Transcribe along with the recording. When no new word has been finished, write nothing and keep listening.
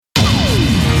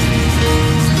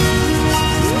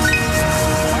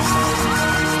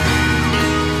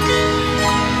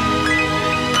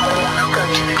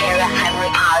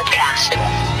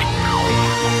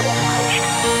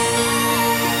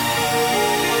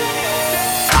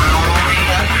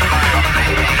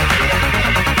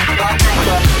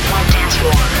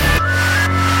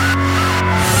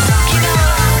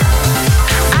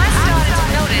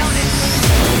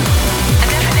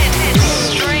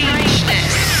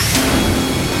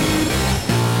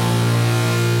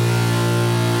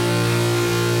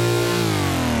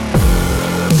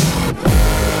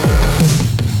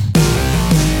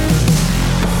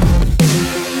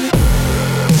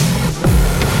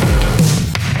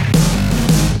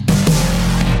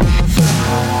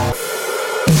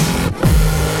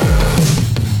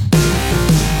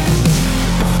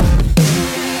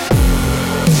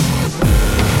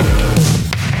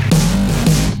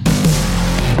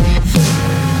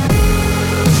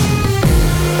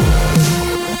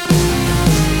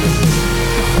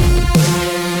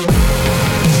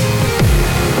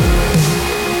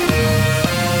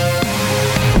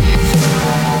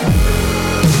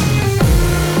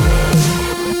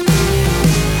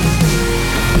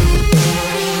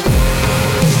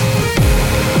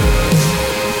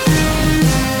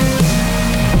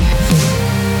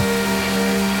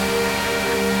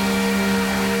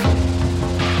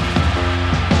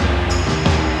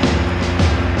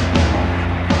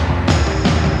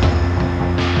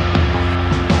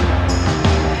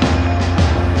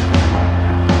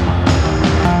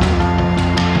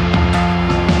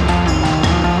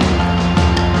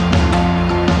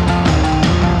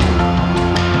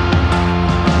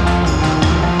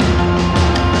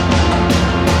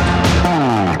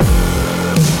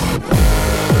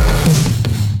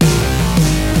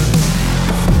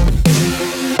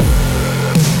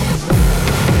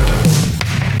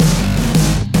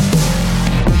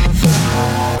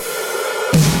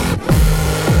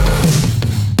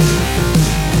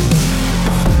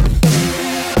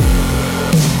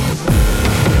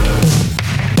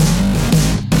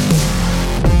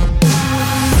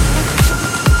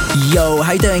Yo,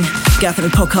 how you doing? Gareth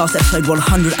Emery Podcast, episode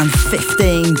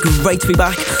 115. Great to be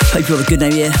back. Hope you had a good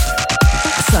new year.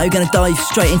 So, going to dive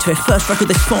straight into it. First record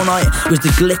this fortnight was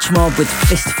The Glitch Mob with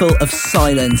Fistful of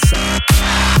Silence.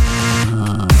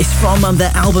 It's from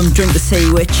their album Drink the Sea,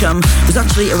 which was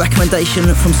actually a recommendation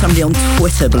from somebody on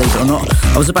Twitter, believe it or not.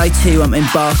 I was about to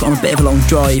embark on a bit of a long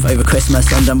drive over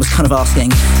Christmas and was kind of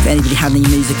asking if anybody had any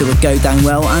music that would go down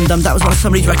well, and that was one of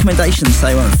somebody's recommendations, so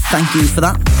thank you for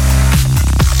that.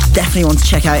 Definitely want to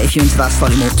check out if you're into that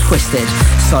slightly more twisted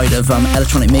side of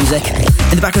electronic music.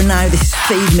 In the background now, this is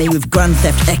Feed Me with Grand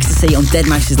Theft Ecstasy on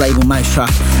Deadmau5's label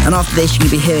Mousetrap. And after this, you're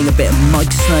going to be hearing a bit of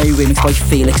Mike Snow remixed by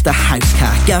Felix the House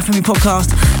Cat. Gareth Emery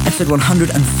Podcast, episode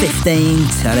 115.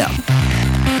 Turn it up.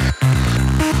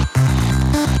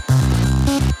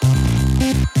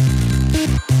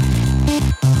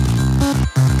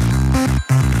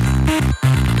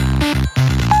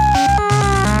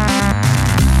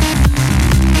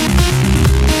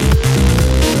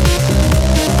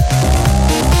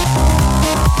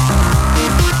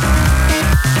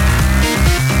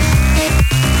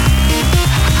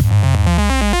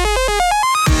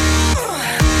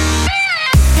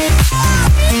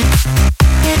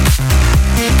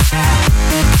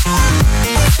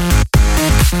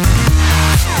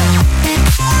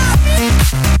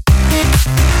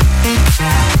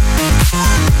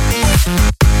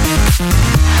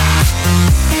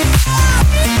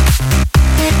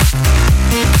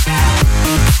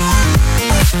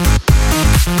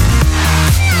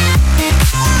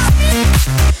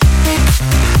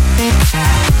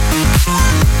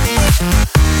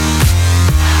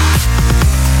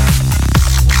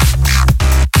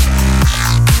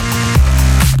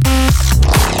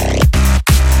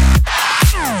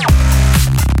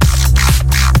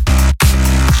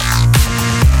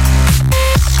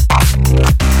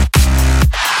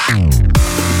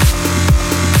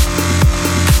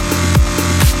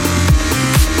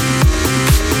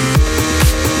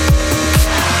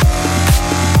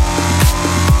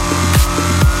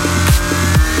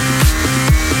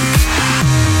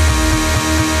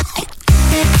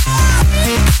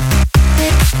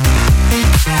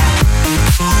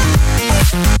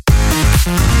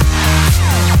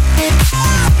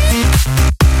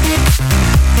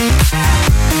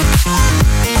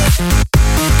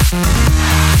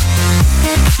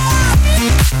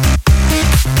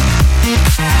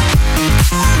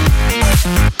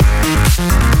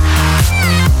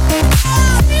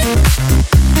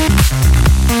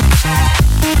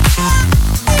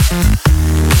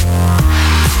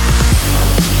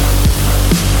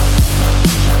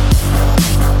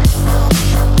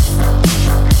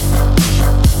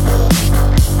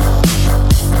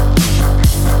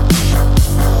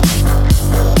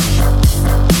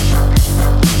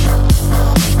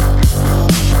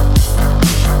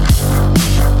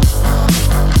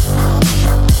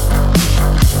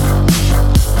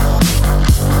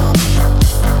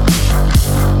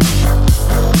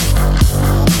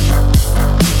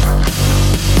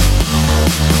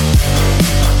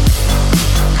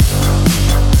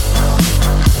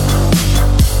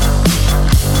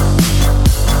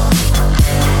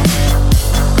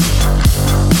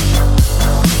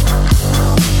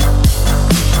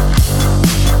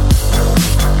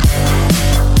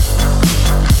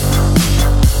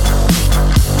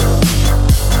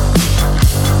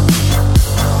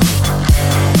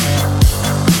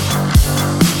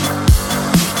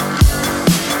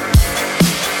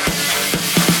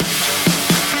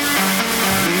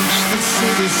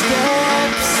 city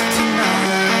steps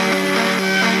tonight,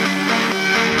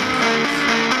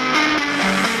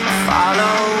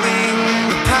 following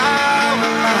the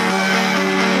power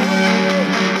lines.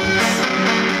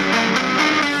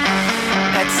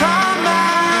 That's our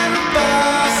man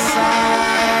beside,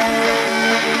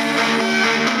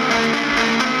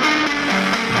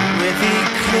 with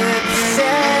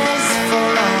eclipses for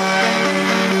eyes.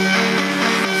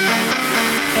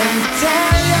 And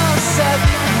tell yourself,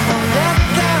 don't let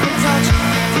them touch.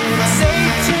 Did I say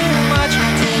too much?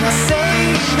 Did I say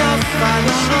enough? I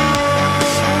don't know.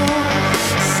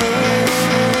 Say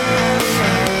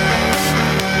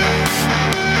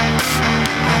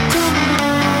I don't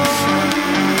know.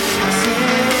 Say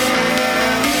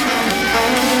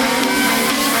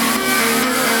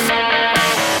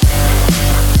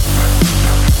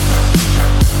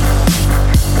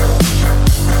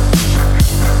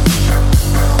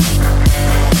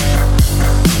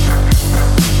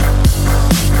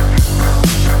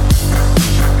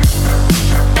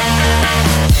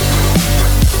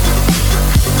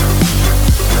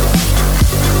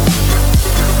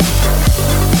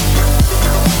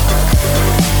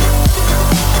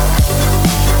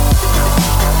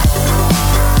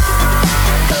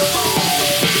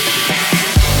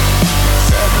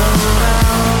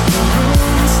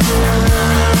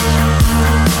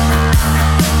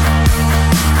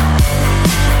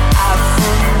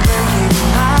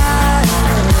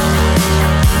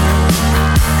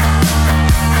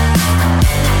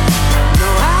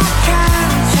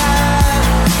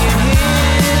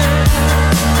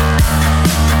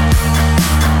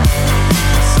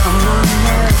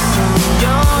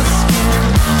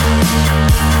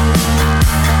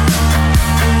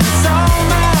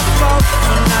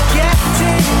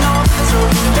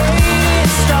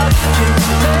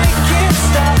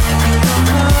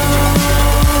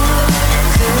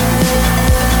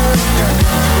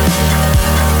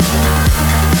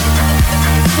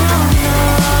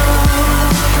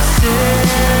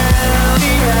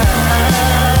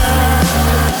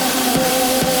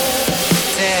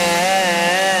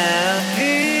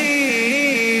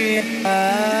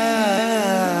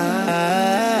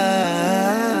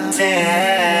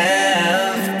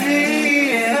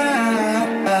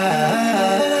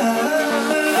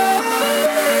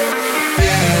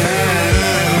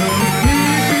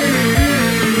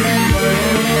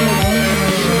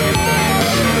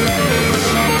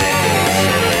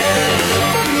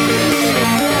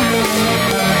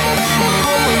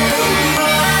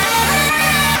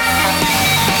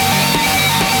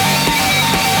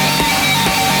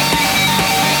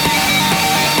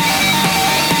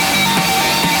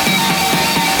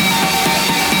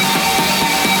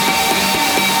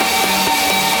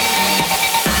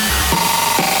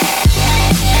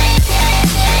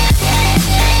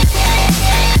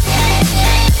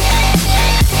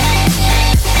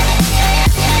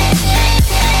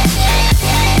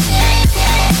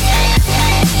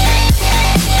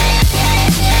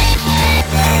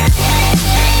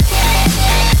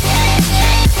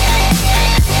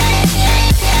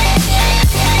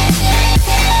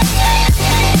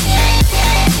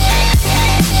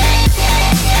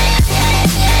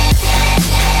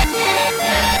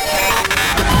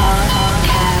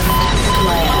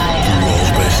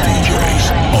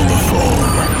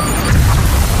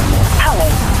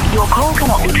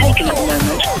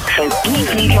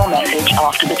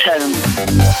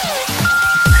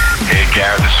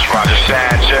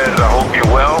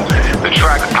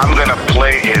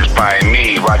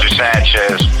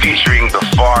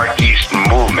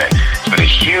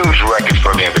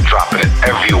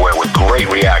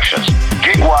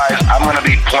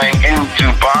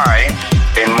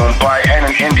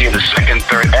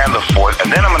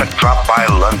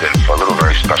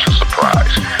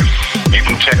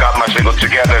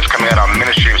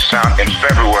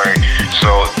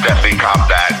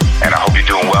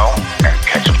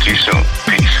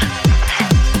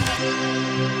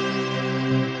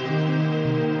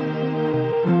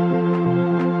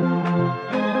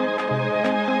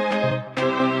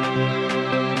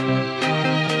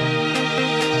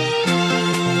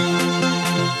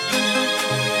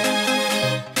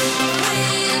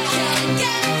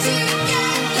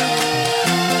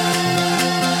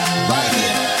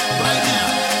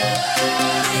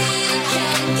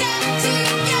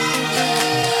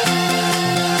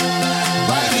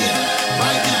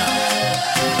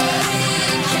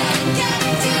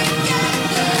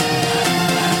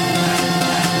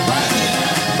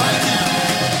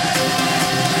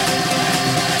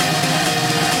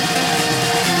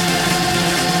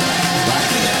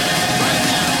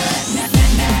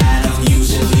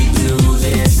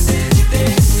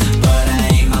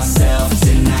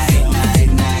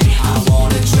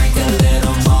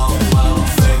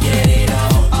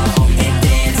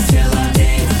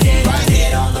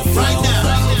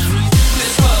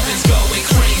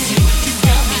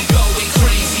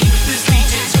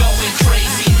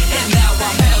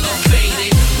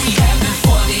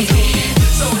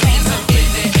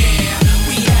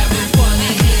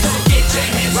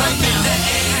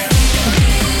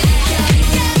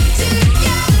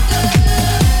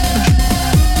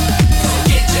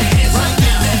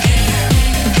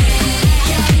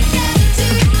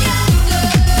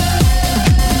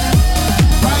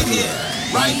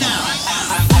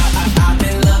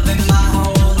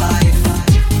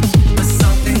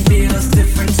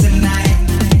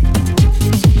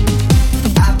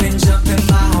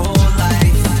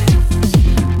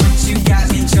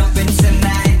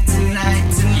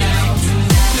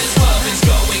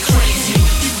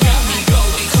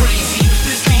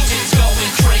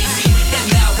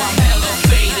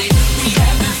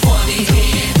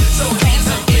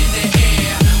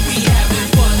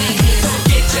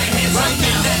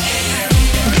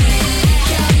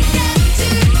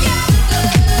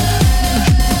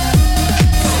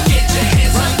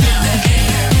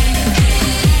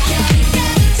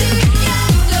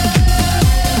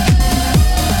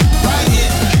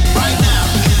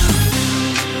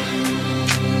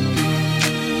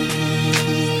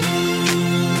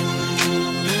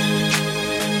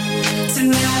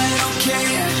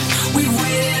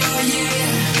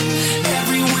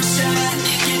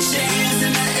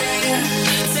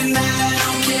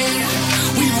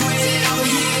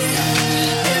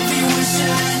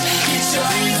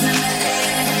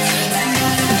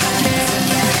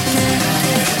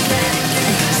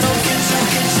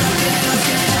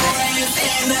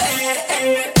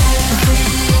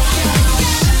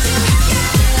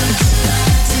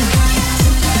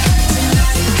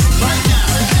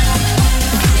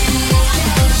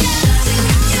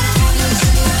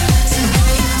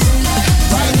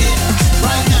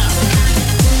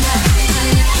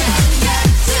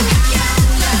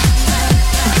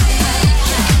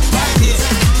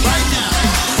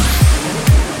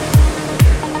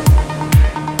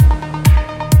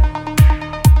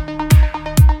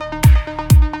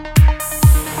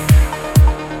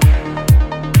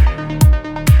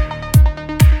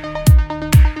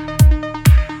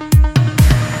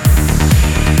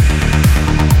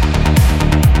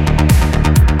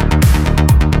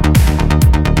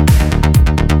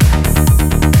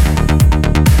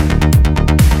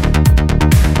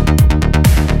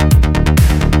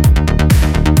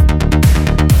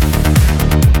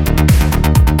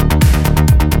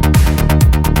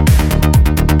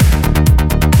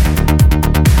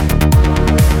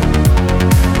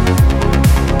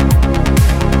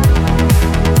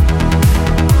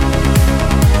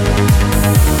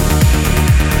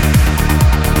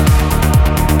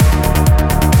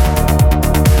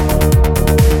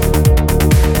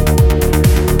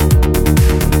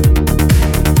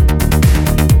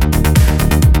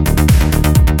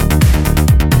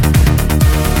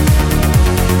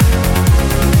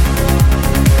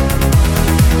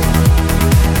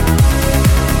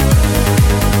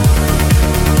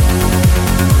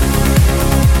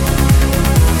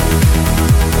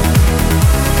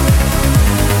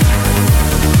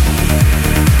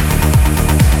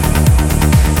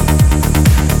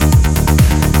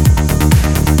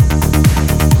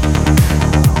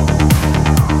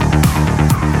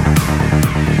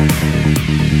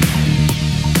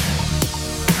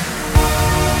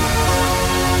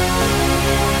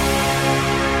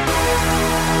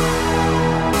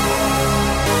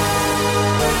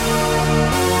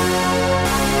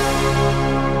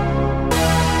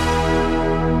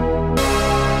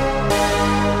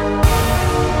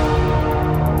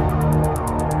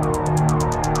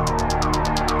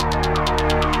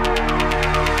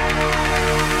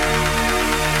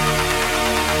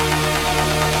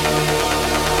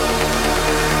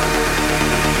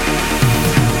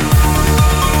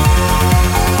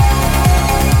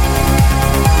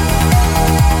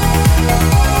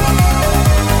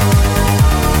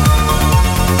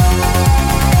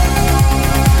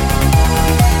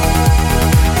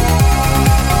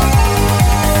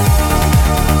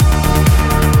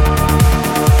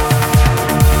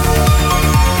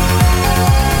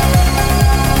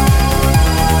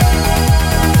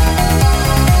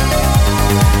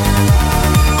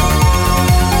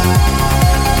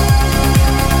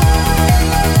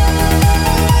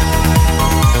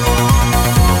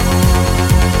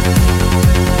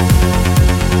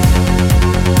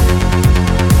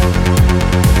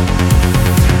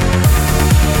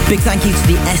thank you to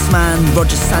the S-Man,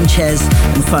 Roger Sanchez,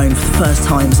 on the phone for the first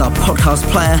time as our podcast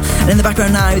player. And in the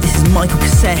background now, this is Michael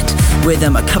Cassette with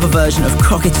a cover version of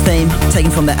Crockett's theme,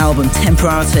 taken from their album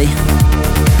Temporality.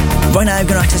 Right now, I'm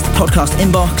going to access the podcast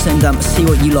inbox and see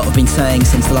what you lot have been saying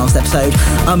since the last episode.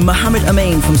 Mohammed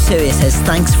Amin from Sirius says,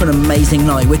 thanks for an amazing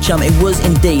night, which it was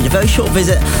indeed. A very short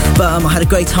visit, but I had a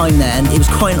great time there, and it was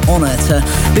quite an honour to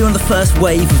be one of the first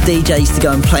wave of DJs to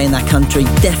go and play in that country.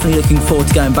 Definitely looking forward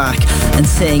to going back and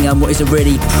seeing what is a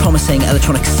really promising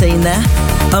electronic scene there.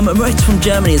 Moritz from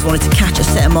Germany has wanted to catch a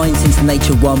set of mine since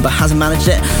Nature One, but hasn't managed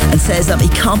it, and says he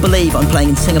can't believe I'm playing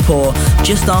in Singapore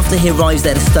just after he arrives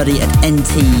there to study at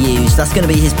NTU. So that's going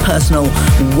to be his personal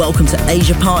welcome to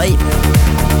Asia party.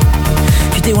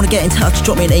 If you do want to get in touch,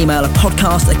 drop me an email at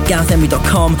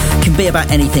podcast@garethembry.com. It can be about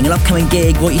anything, an upcoming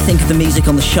gig, what you think of the music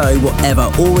on the show,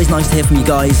 whatever. Always nice to hear from you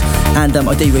guys, and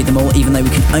I do read them all, even though we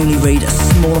can only read a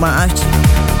small amount out.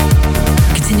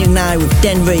 Continuing now with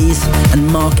Den Rees and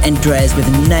Mark Endres with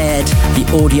Nayed, the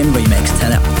Audion remix.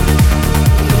 Turn up.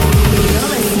 You're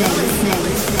listening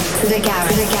to the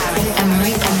Gareth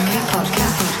Emery podcast.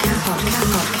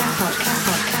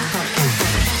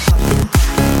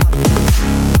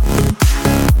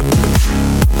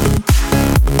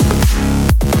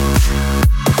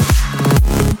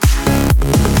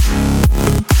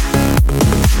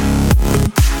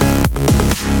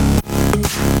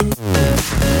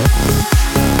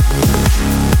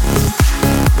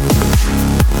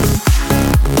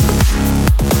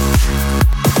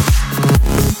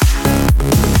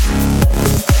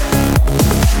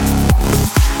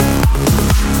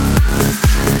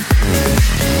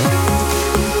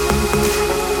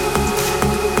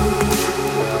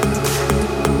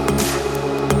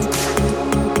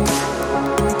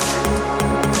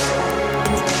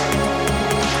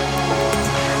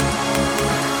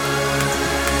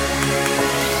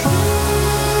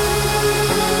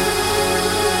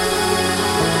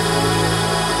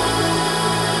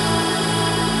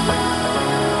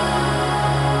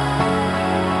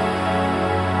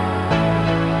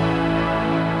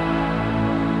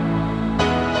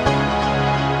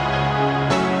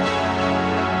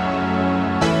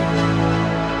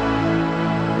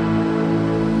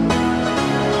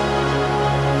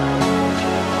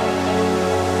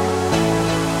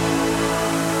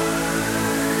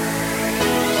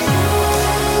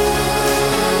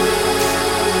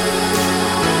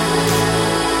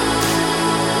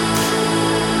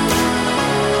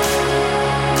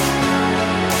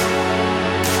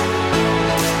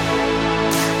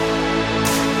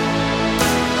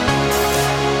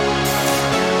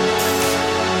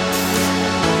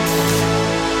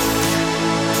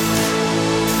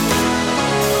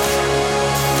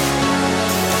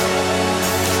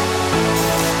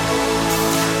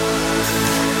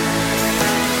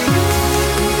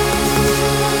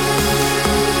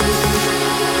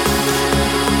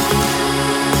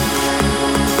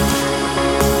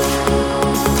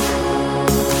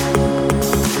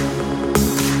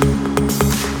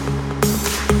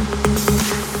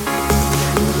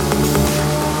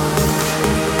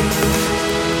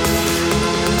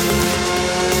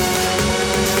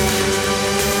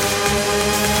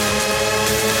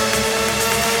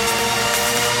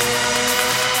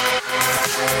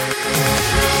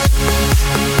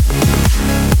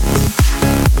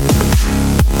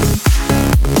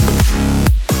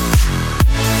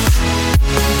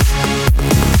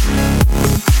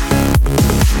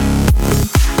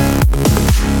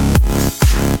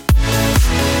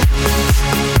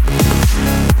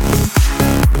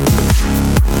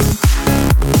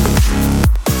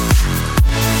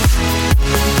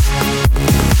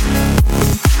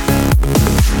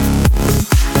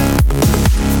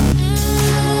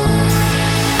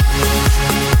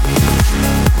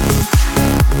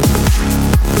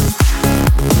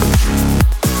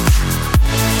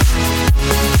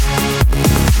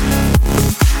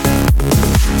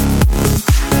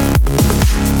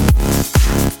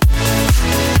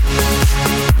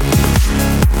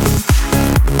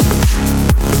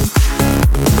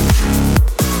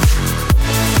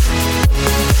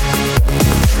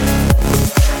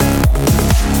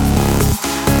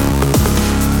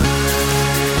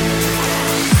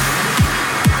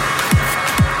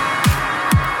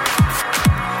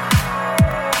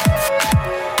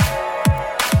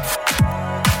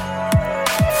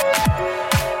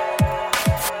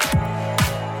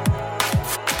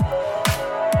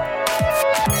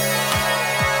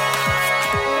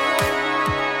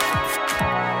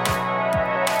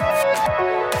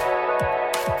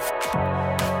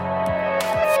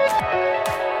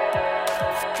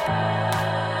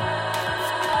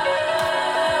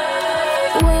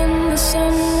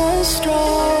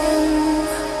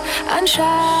 and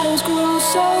shadows grew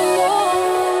so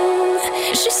long.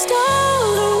 She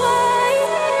stole away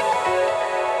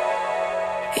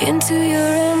into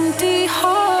your empty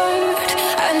heart,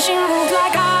 and she moved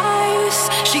like ice.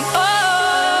 She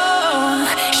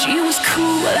was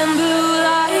cool and blue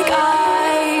like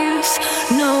ice.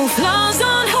 No flaws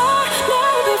on her, no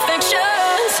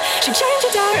perfections. She changed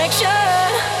her direction.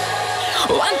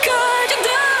 What could you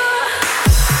do?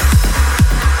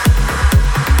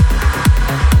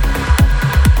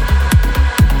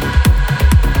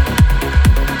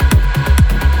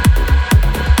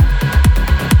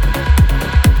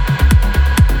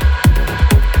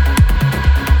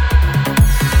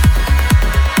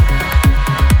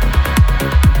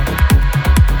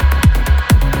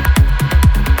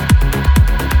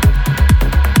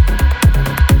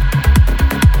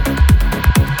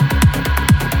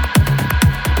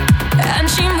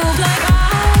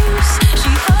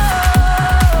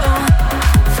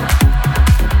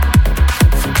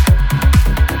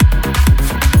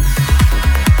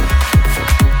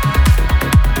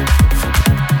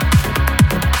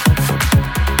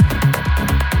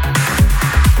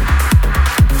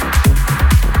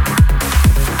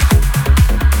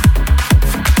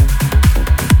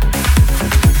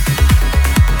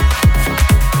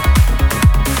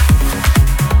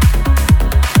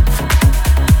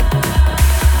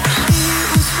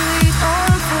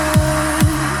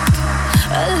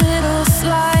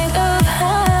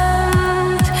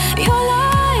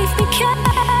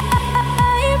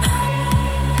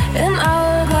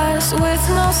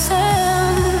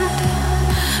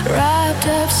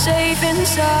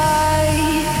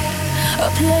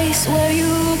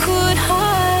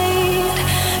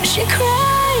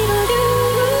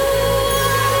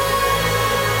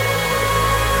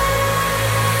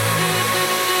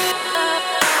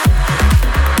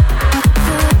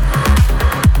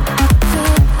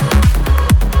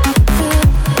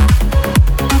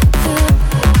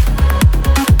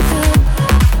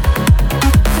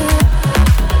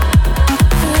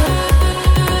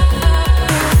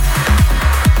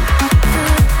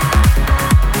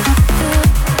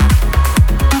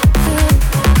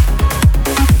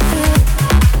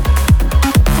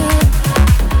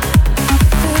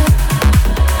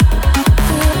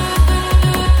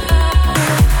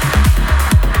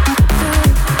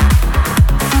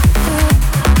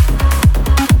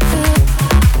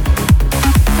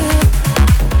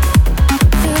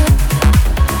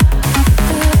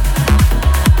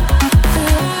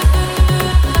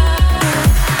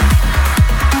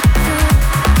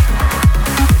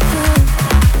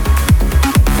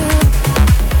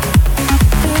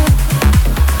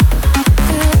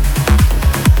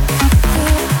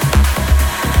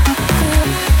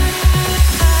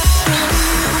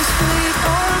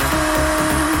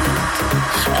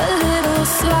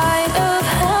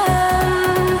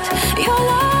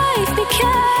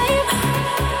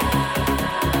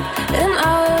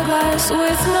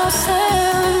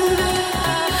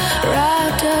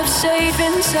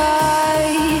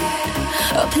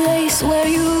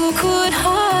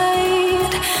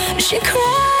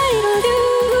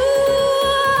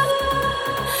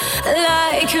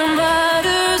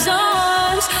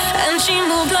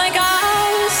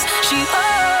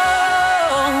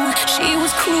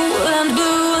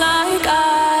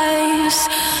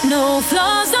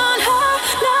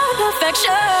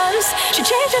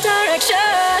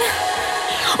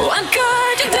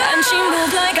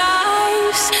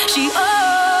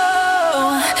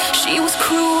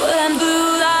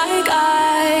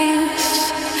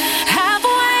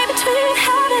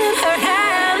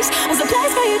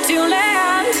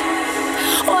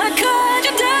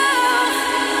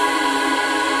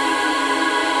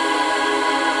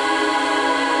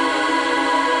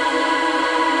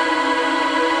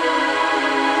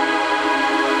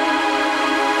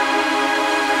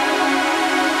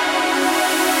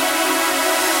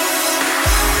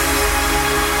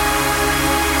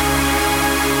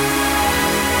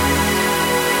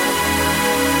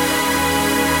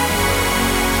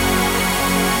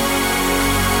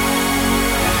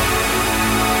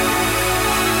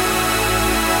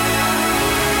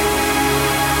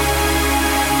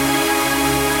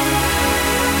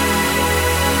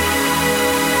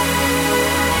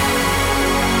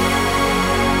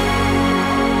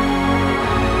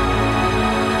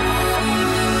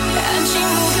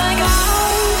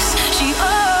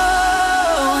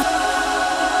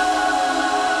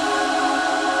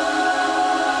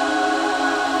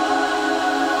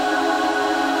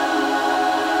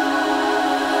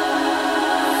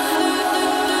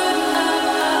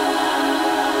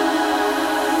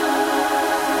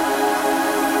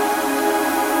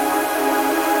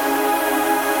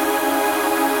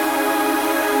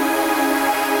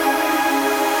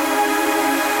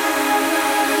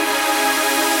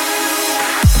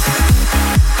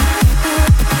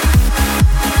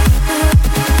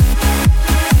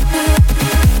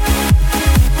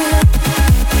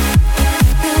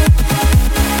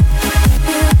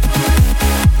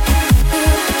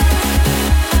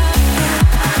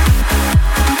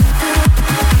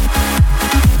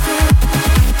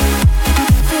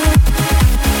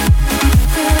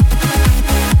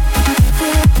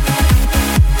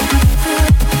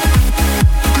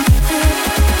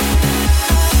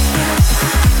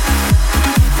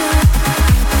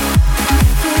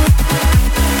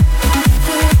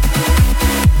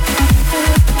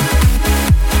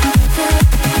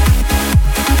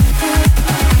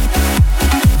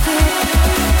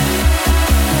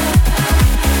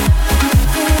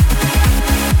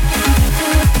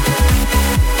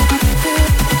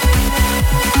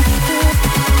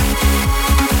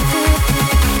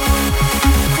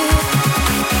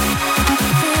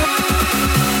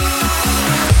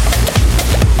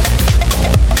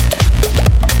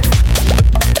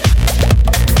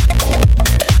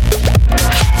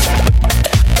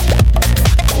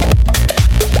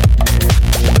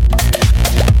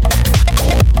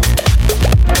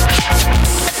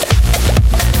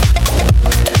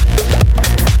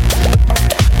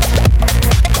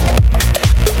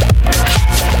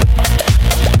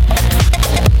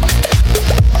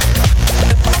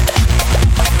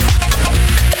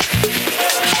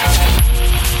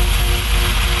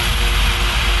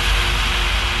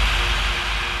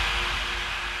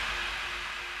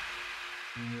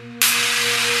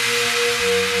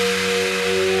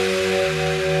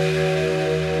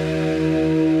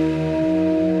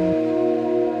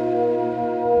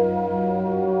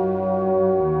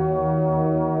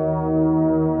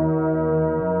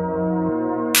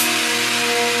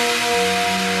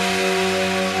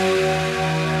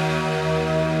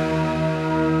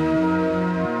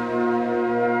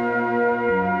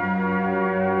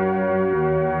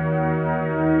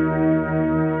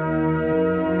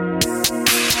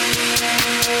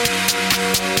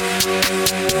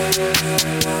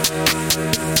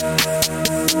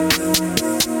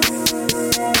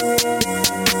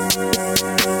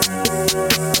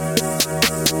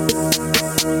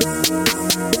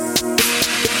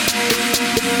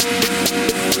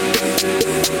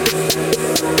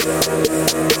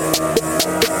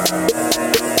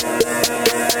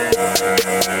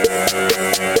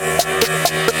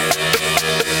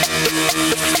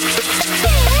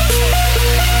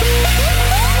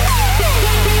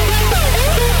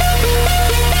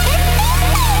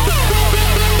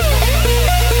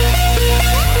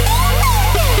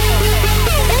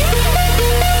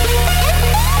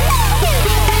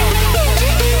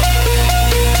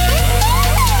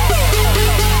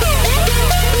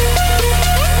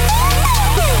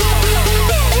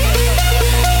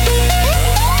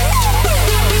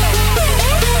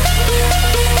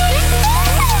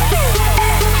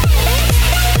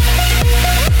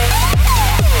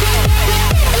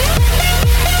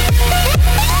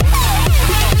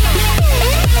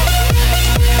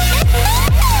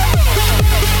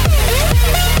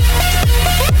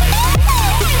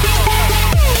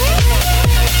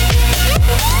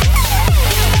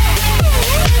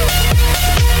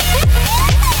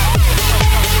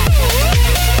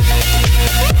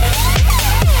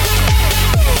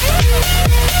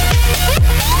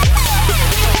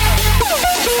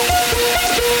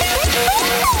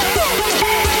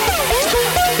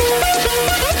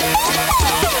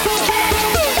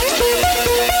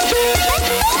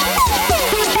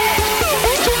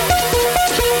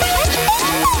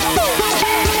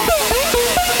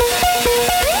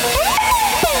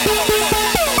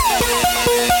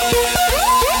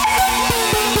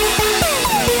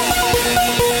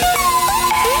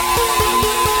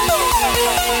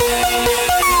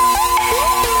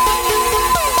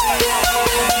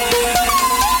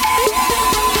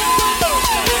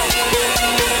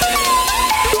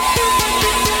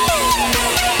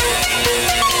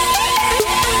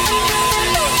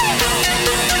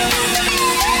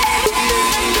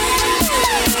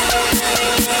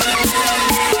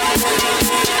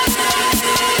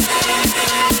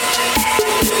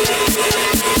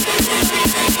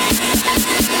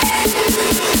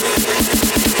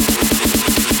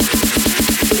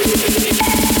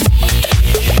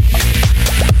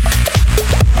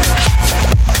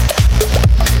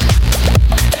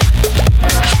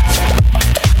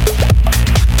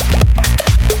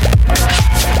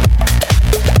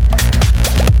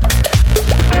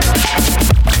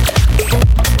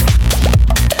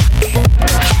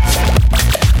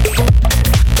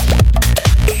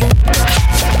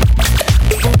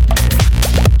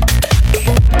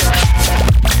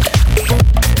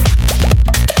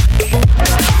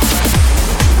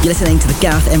 You're listening to the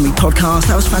Gareth Emery podcast.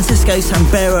 That was Francisco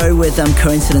Sambero with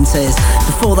Coincidences.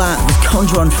 Before that was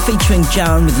Conjuron featuring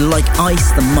Jaron with Like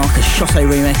Ice, the Marcus Shotto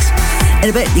remix. In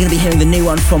a bit, you're going to be hearing the new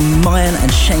one from Mayan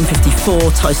and Shane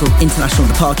 54 titled International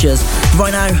Departures.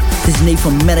 Right now, this is new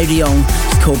from Melo de Jong.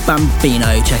 It's called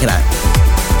Bambino. Check it out.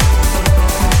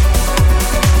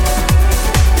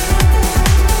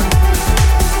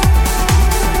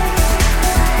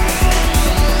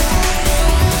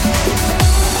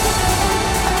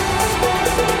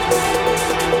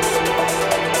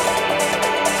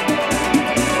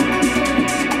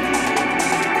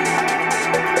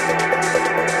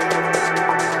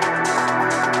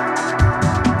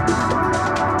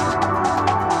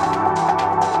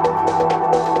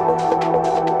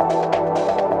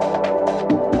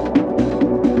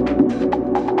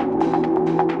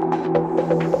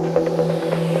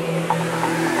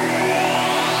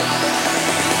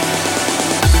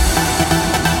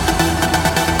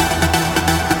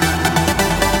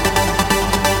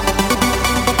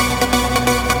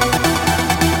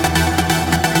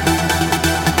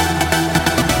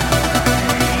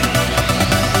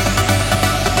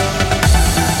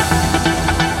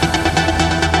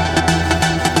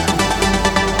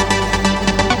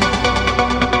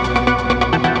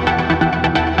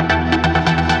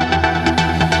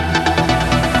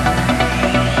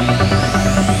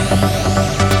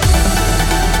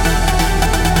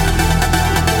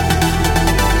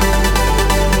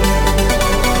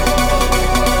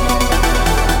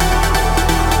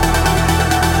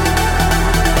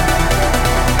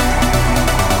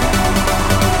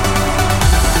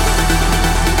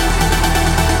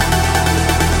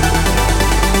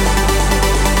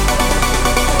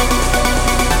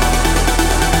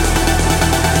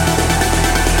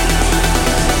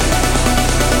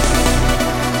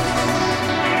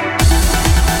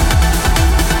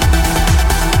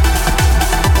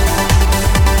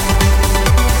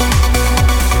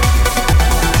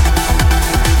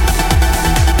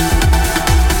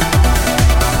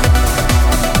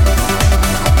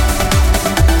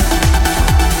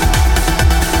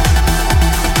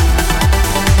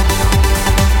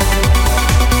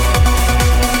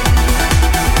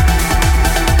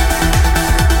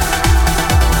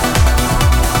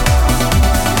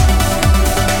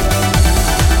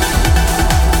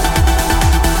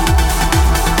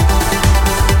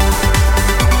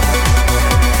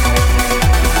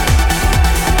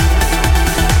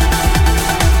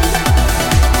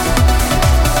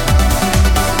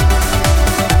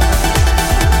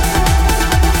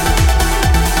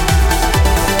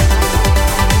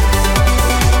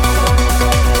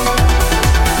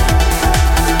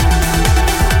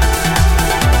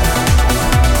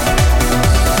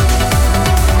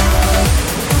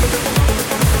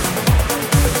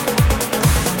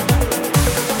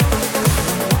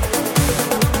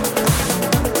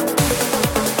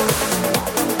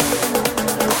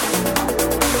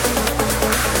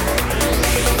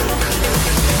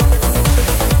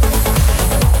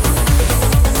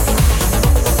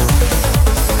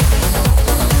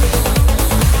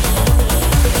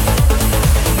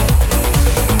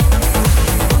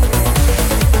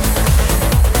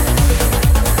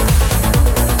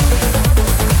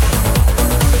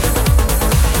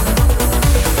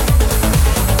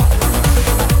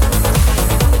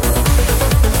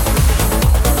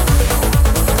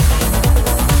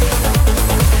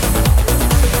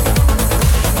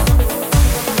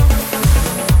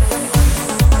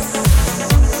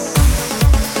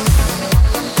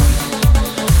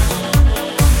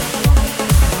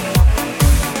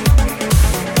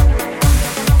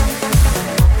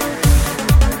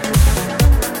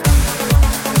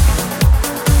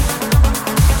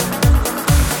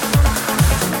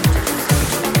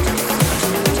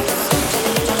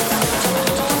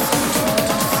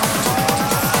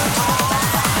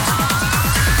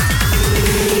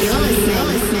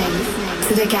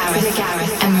 Gareth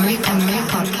and Marie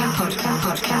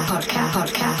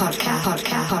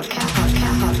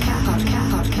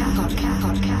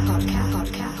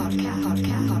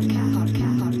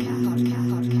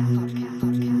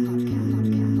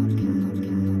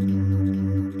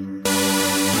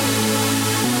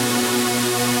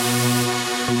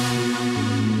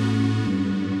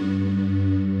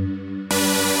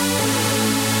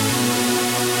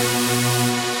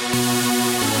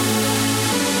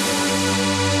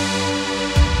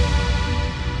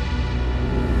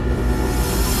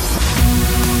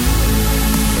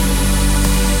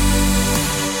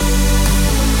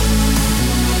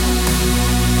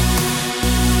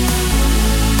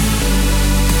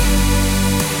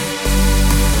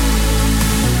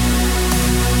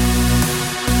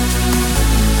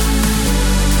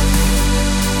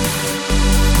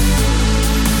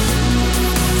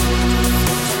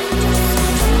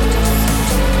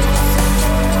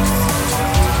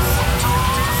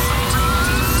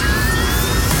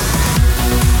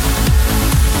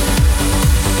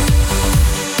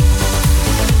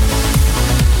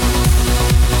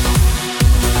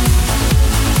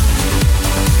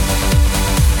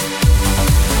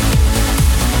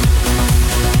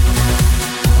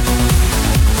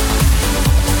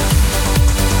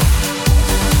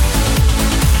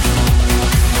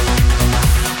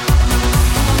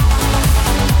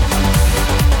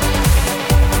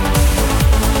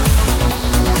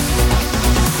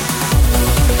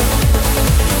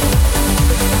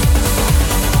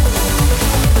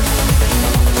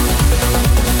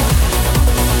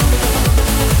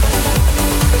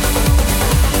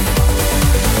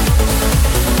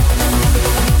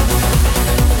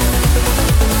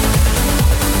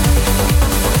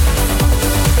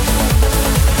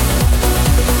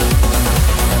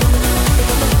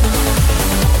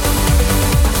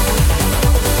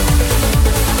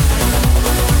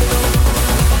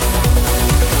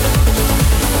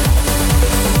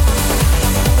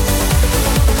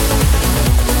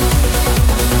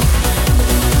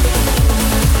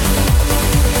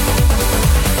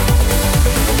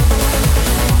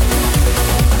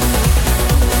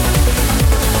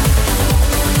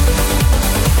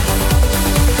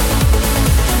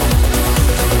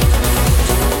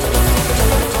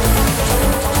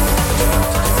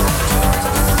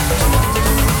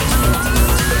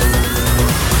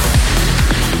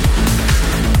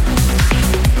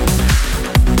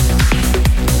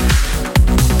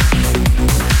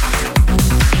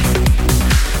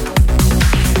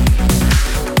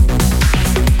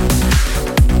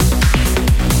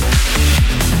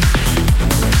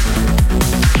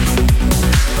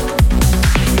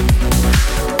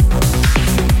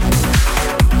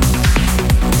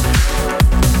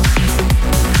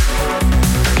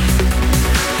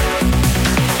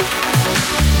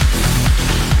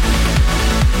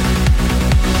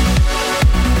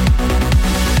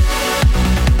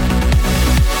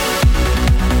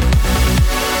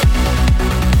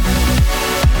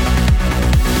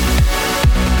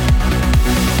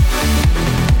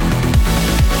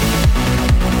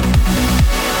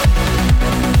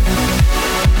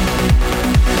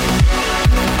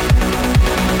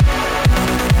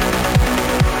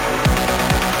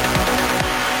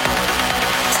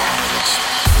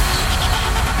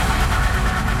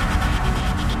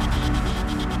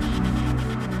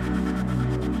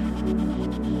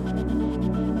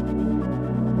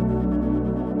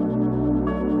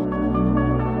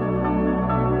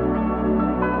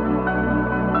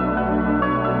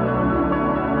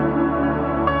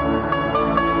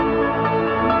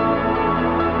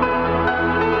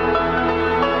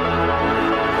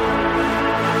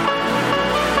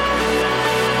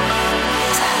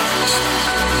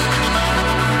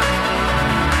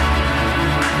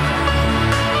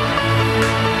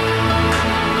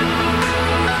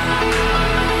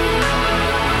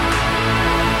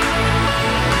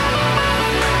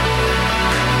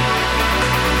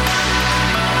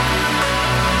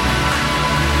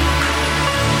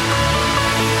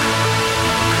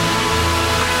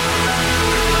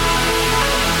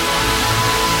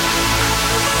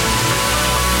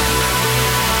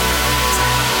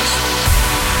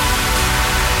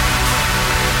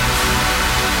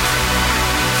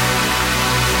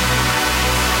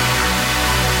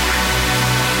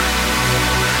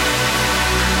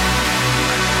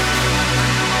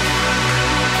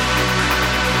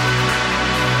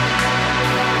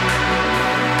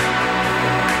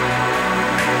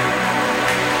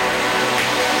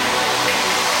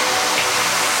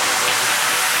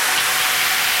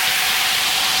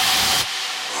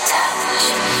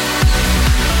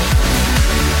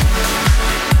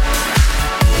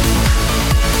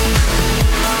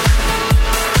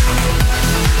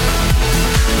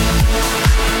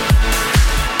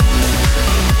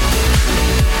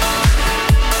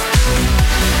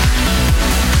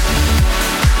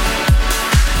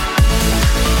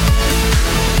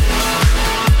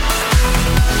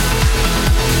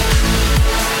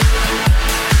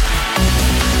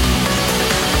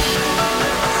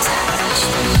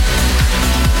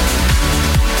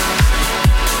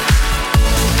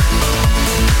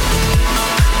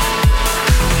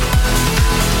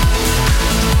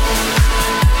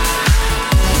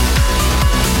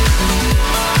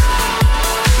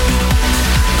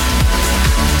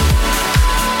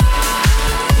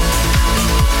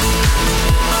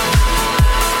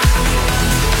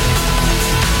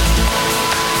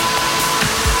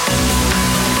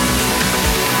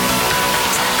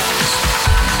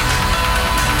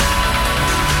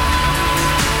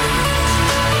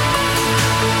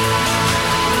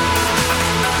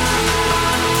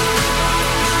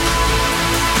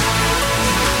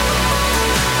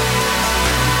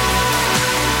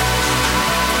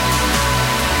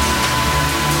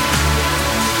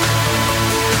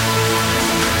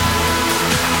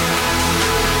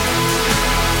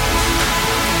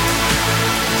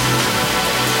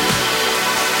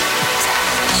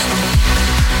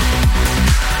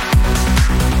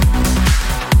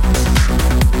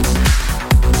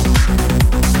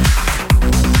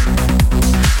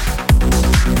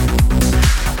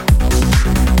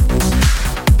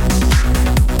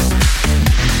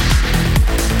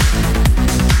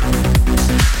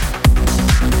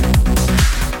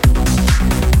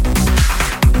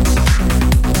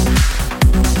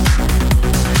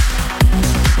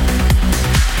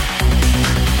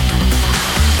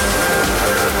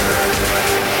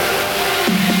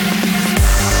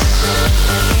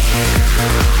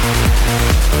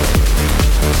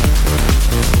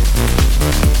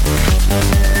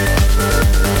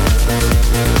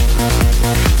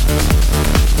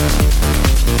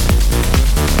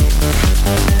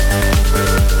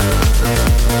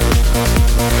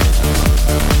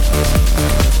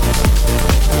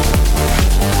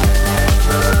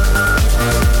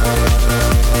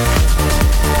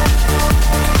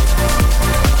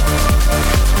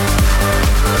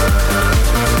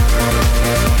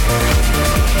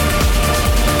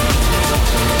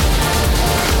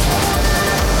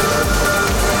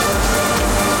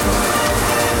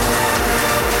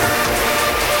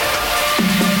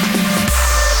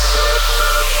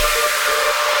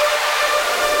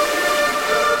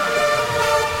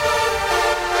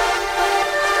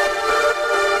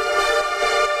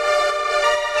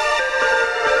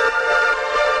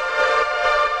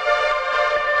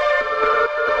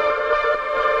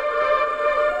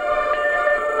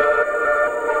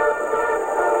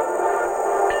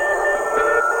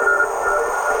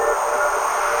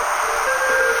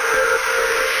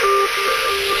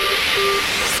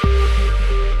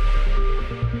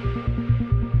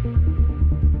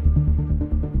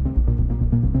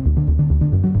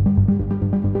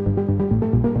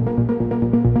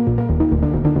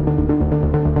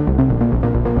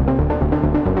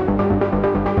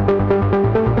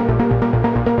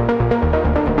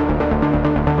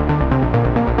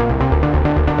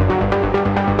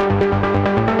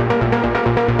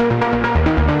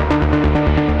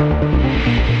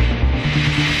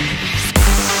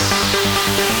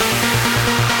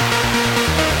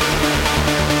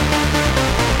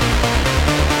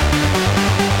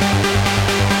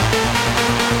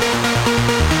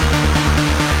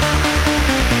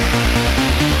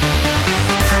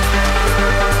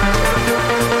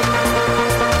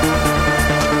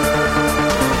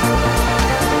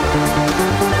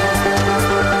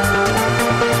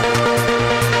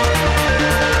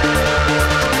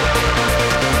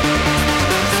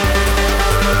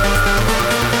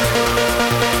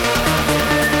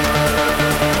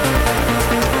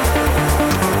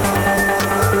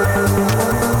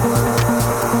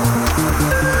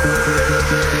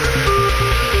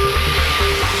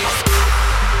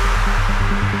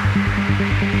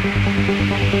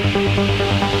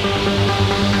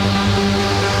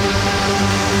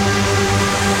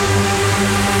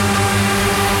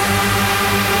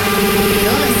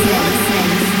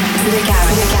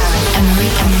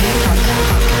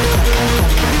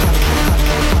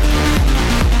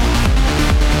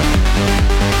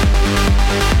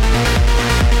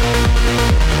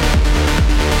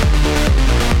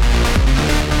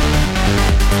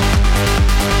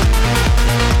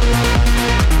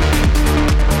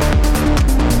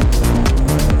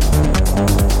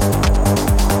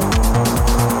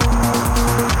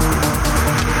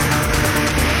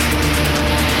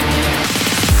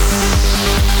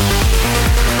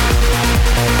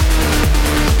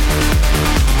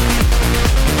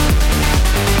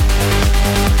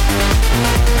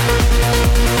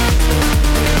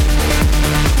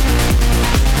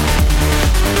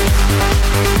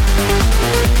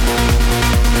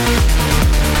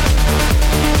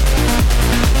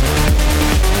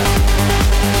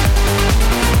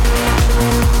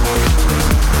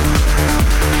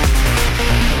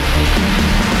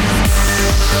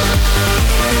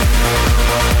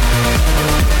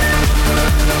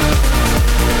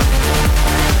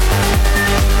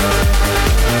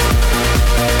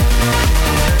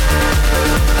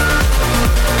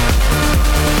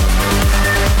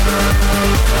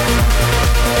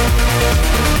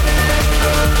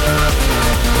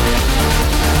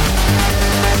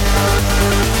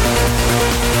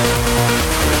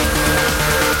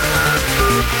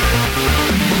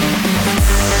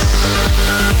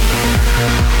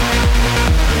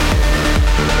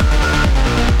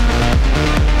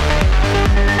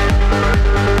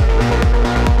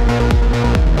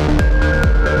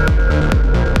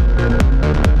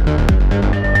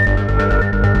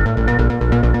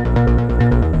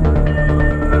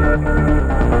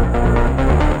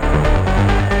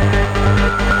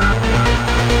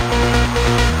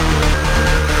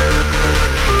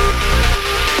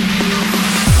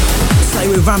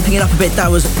ramping it up a bit, that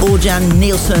was Orjan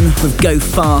Nilsson with Go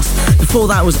Fast. Before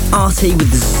that was Artie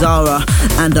with Zara.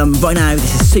 And right now,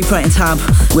 this is Super 8 and Tab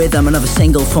with another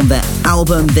single from their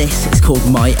album. This is called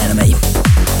My Enemy.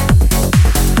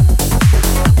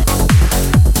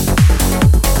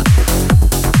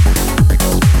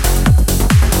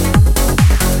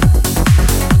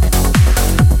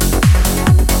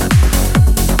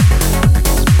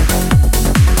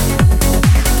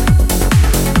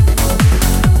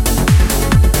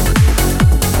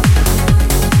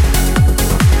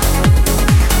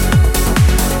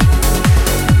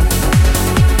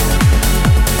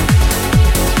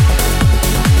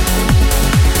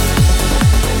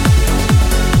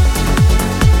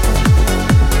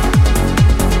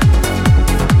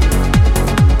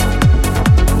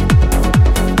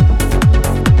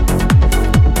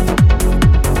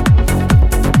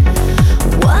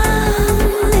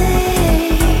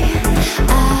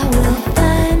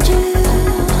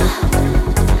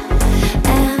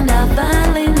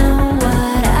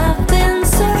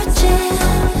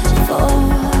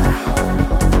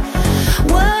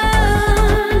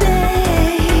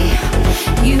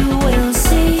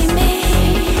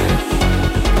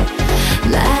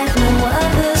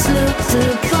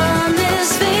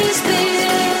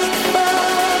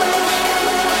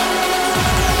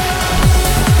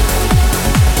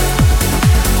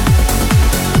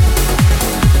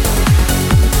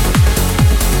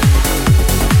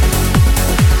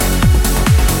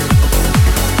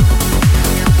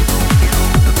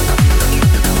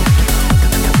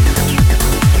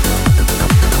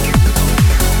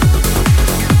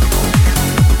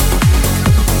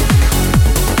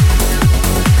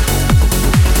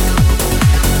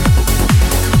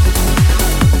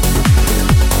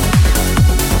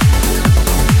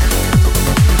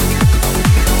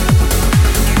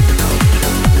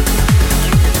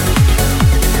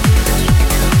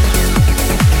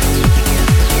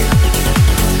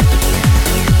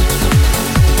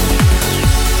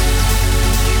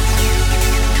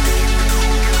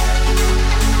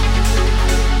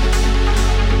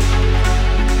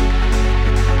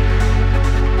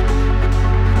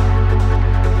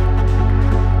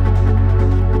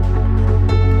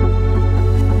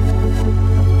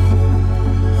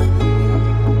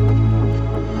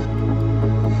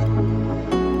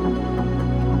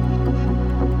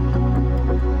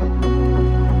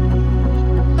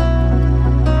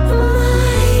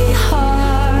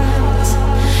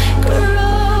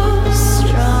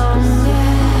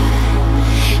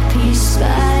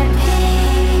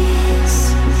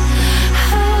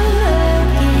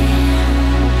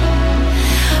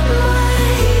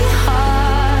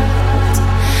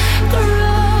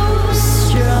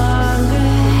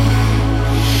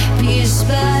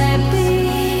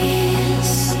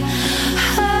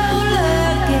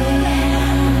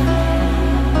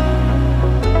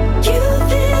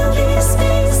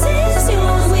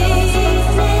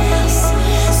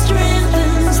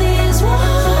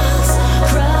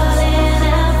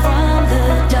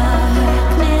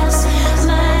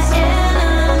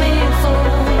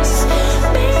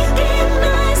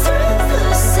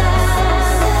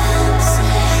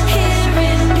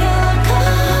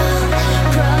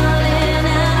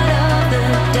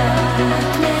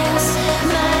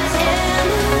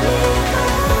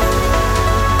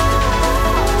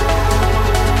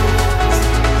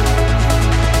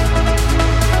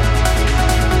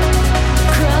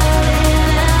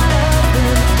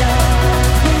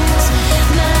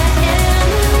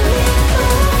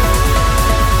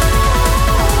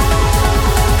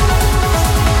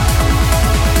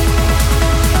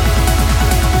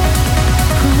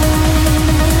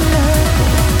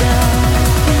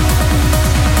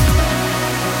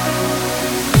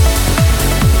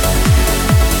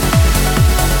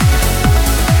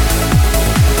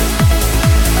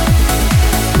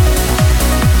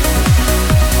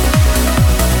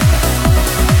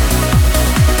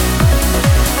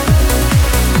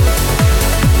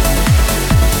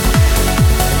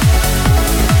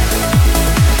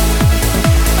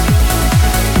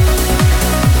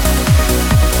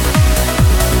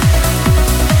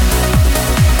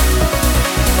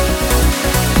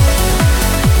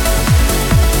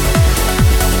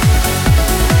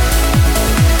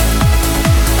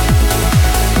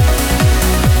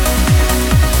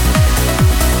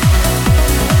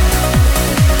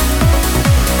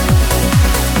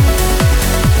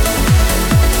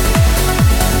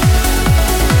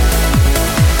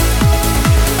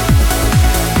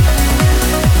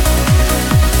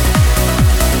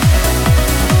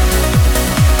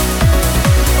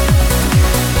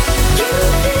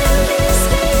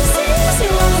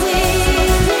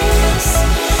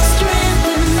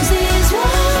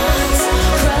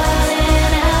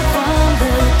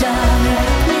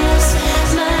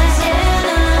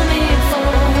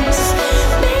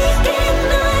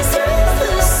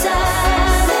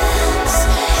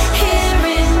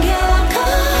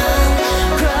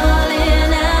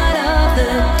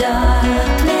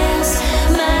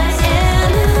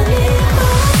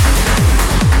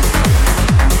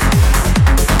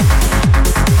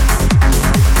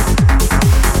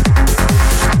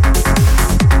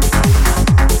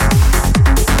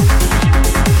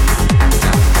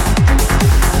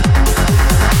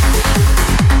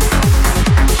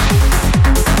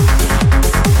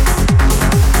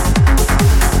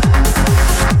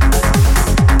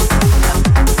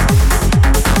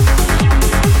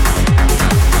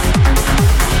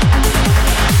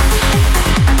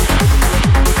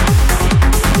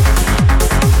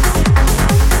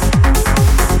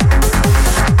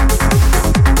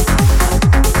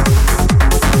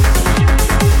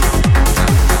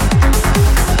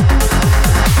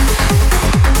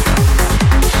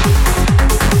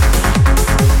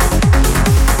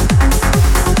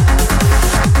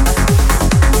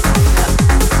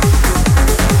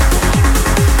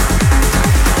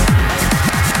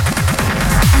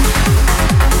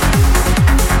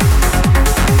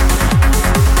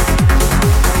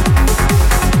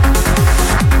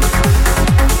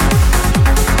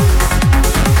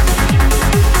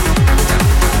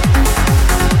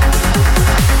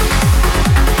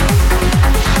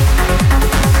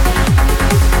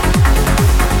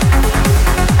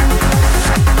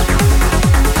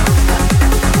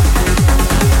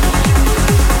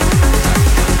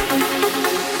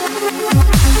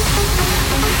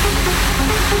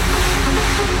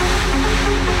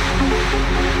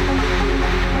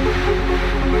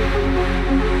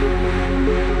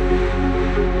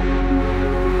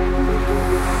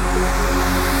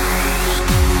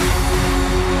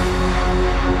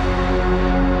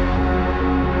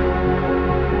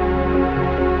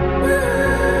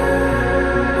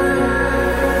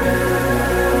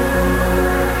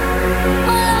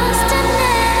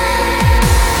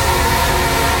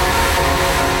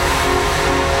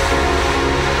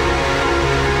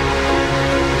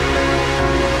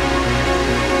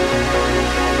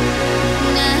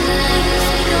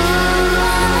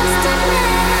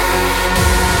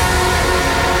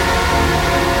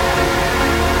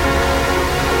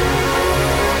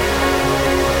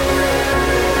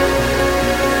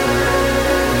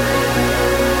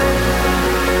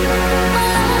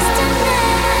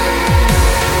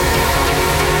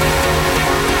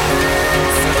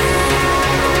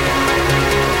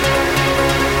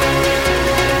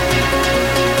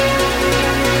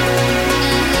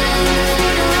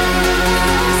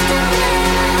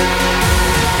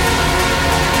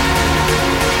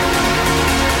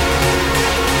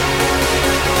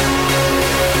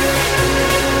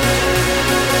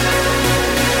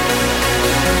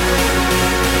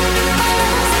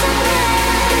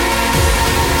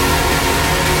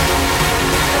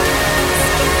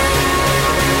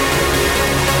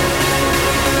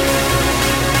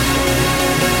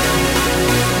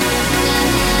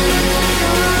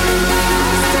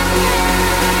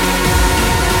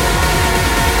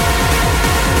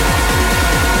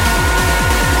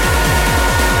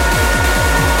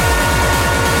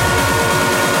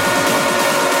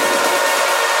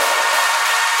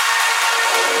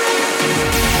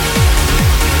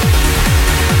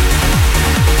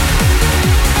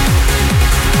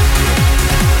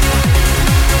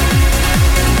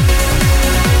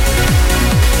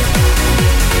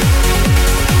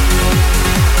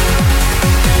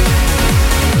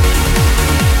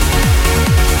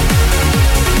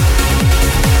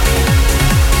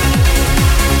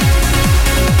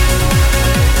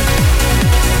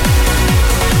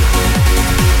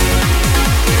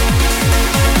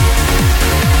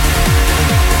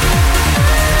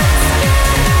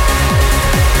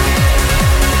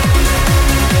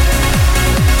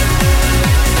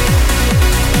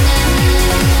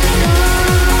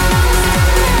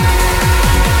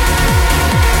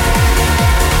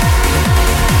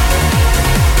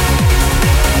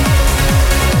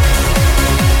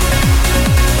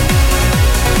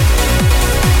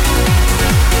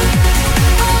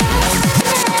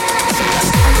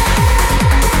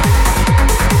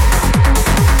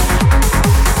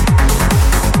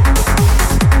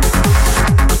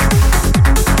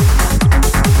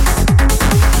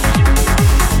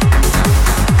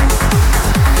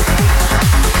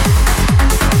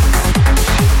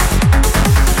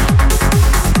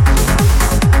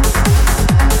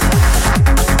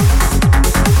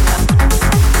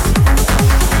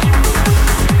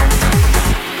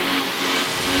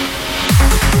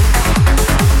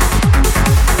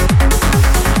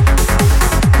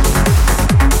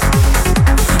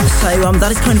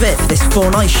 that is kind of it for this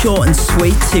fortnight, short and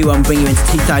sweet, to bring you into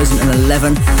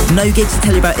 2011. No gigs to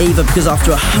tell you about either, because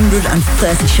after 130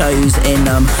 shows in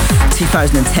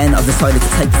 2010, I've decided to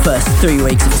take the first 3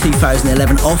 weeks of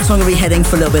 2011 off, so I'm going to be heading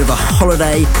for a little bit of a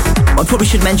holiday. I probably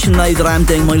should mention though that I am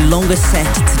doing my longest set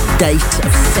to date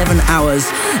of 7 hours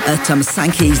at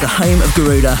Sankey's, the home of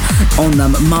Garuda, on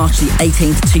March the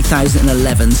 18th,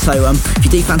 2011. So if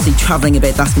you do fancy travelling a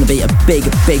bit, that's going to be a big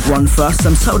one for us.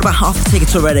 I'm sold about half the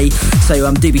tickets already, so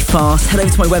do be fast. Head over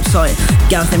to my website,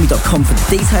 GarethEmery.com, for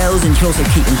details, and you can also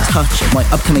keep in touch at my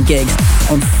upcoming gigs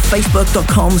on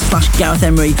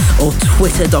Facebook.com/GarethEmery or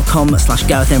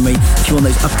Twitter.com/GarethEmery if you want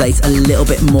those updates a little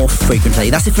bit more frequently.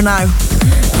 That's it for now.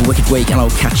 Have a wicked week, and I'll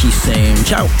catch you soon.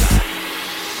 Ciao.